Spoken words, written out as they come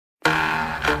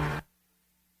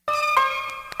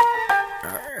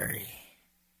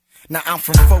Now I'm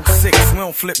from 4-6, we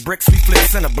don't flip bricks, we flip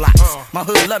center blocks. My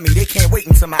hood love me, they can't wait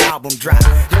until my album drop.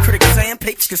 The critics saying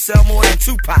Papes could sell more than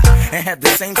Tupac and have the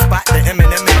same spot that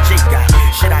Eminem and Jake got.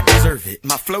 Shit, I deserve it,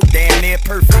 my flow damn near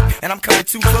perfect, and I'm coming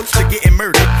too close to getting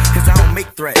murdered. Cause I don't make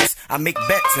threats, I make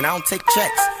bets and I don't take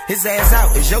checks. His ass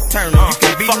out, it's your turn, you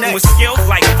can be fucking next. With skills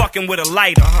like fucking with a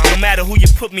lighter. No matter who you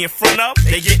put me in front of,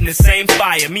 they getting the same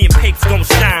fire. Me and Papes gon'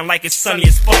 shine like it's sunny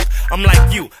as fuck. I'm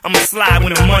like you, I'ma slide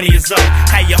when the money is up.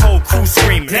 Have your whole crew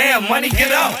screaming, damn money,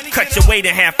 get up. Cut your weight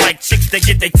in half like chicks that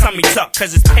get their tummy tucked.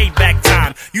 Cause it's payback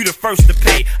time, you the first to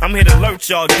pay. I'm here to alert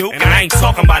y'all, dude, and I ain't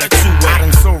talking about a two-way. I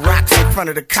done sold rocks in front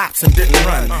of the cops and didn't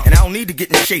run. And I don't need to get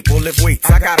in shape or lift weights,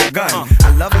 I got a gun.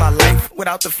 I love my life,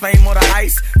 without the fame or the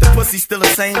ice, the pussy's still the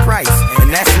same price,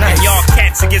 and that's nice. And y'all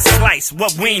cats to get sliced,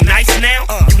 what, we ain't nice now?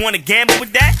 You wanna gamble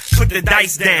with that? Put the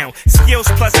dice down. Skills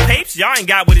plus Papes, y'all ain't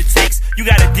got what it takes. You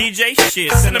got a DJ?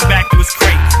 Shit, send him back to his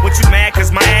crate. What, you mad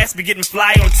cause my ass be getting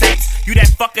fly on tapes? You that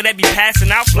fucker that be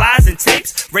passing out flies and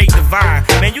tapes? Ray Divine,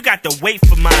 man, you got to wait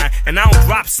for mine. And I don't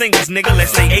drop singles, nigga,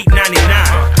 let's say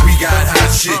 $8.99. We got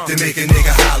hot shit to make a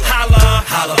nigga holler. Holla,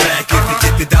 holla back if you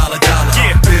get the dollar.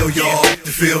 Yeah. Feel y'all,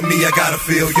 to feel me, I gotta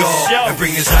feel y'all. And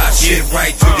bring this hot shit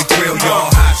right to the grill, y'all.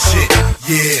 Hot shit,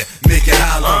 yeah, make it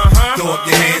holler. Throw up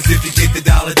your hands if you get the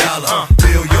dollar.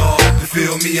 Feel y'all, to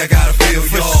feel me, I gotta feel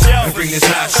y'all. And bring this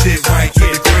hot shit right to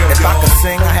the grill, y'all. If I could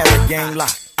sing, I have a game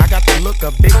locked. I got the look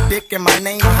of big dick and my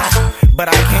name hot. But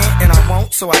I can't and I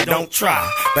won't, so I don't try.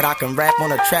 But I can rap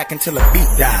on a track until a beat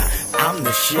die. I'm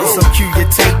the shit, so cue your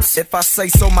tapes. If I say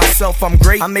so myself, I'm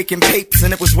great. I'm making Papes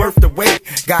and it was worth the wait.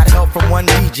 Got help from one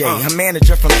DJ, a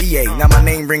manager from EA. Now my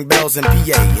name ring bells in PA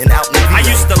and out in PA. I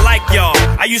used to like y'all,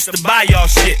 I used to buy y'all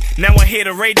shit. Now I hear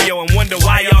the radio and wonder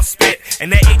why y'all spit.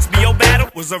 And that HBO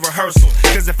battle was a rehearsal.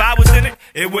 Cause if I was in it,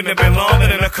 it wouldn't have been longer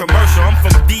than a commercial. I'm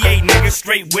from DA, nigga,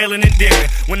 straight wheeling and dealing.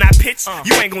 When I pitch,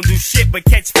 you ain't gonna do shit but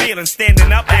catch feelings.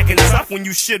 Standing up, acting tough when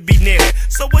you should be kneeling.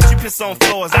 So what you piss on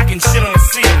floors, I can shit on the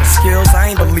ceiling. Skills, I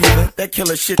ain't believing that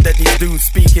killer shit that these dudes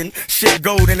speaking. Shit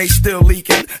gold and they still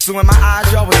leaking. So in my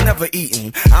eyes, y'all was never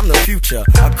eating. I'm the future.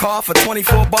 A car for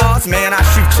 24 bars, man, I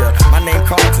shoot ya. My name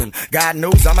Carlton. God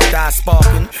knows I'ma die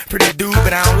sparking. Pretty dude,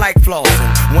 but I don't like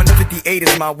flossing. 158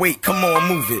 is my weight, come on,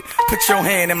 move it. Put your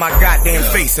hand in my goddamn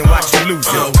face and watch you lose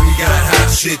it. We got hot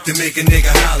shit to make a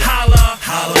nigga holler. Holla,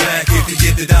 holla back if you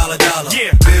get the dollar. Yeah.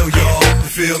 Feel y'all, to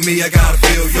feel me, I gotta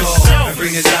feel y'all. And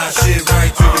bring this hot shit right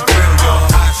to the grill,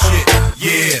 y'all. Hot shit,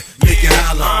 yeah, make it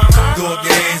holler. Throw up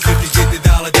your hands if you get the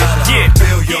dollar. Yeah.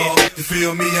 Feel y'all, to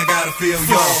feel me, I gotta feel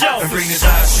y'all. And bring this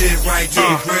hot shit right to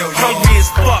the grill, y'all. Hungry as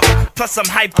fuck, plus I'm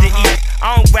hyped to eat.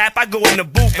 I don't rap, I go in the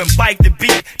booth and bite the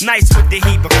beat. Nice with the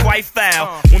heat, but quite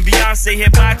foul. When Beyonce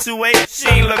hit my 2-8, she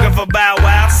ain't looking for Bow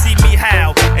Wow. See me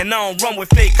how, and I don't run with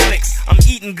fake clicks. I'm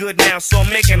eating good now, so I'm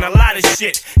making a lot of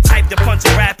shit. Type to punch a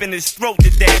rap in his throat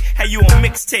today. Had you on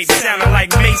mixtape, sounding like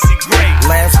Macy Gray.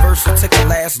 Last verse, I take a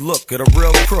last look at a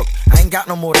real crook. I ain't got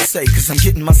no more to say, cause I'm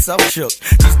getting myself shook.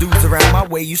 These dudes around my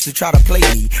way used to try to play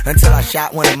me until I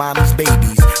shot one of mommy's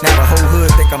babies. Now the whole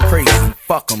hood think I'm crazy.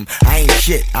 Fuck them, I ain't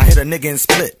shit. I hit a nigga and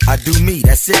split. I do me,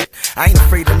 that's it. I ain't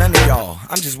afraid of none of y'all.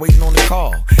 I'm just waiting on the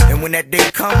call. And when that day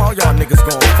come, all y'all niggas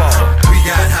gon' fall. We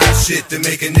got hot shit to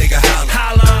make a nigga holler.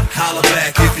 Holla, holla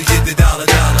back if you get the dollar.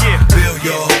 Yeah. Feel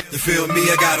y'all, to feel me,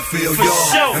 I gotta feel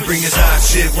y'all. And bring this hot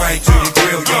shit right to the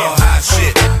grill, y'all. Hot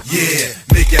shit, yeah,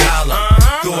 make it holler.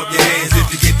 Throw up your hands if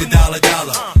you get the dollar.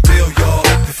 Feel y'all,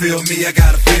 to feel me, I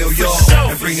gotta feel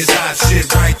y'all. And bring this hot shit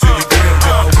right to the grill,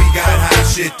 y'all. We got hot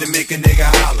shit to make a nigga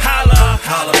holler.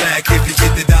 Holla back if you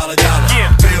get the dollar. Yeah.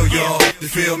 Feel y'all, to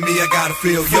feel me, I gotta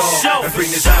feel y'all. And bring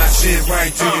this hot shit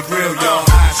right to the grill, y'all.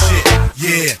 Hot shit,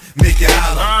 yeah, make it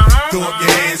holler. Throw up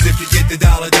your hands if you get the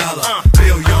dollar.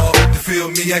 Feel y'all, to feel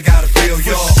me, I gotta feel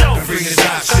y'all. And bring this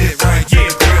hot shit right to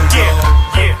the grill,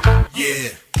 y'all.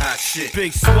 Yeah, hot shit.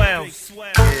 Big swell.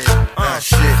 Yeah, hot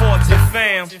shit. Fortune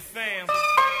fam.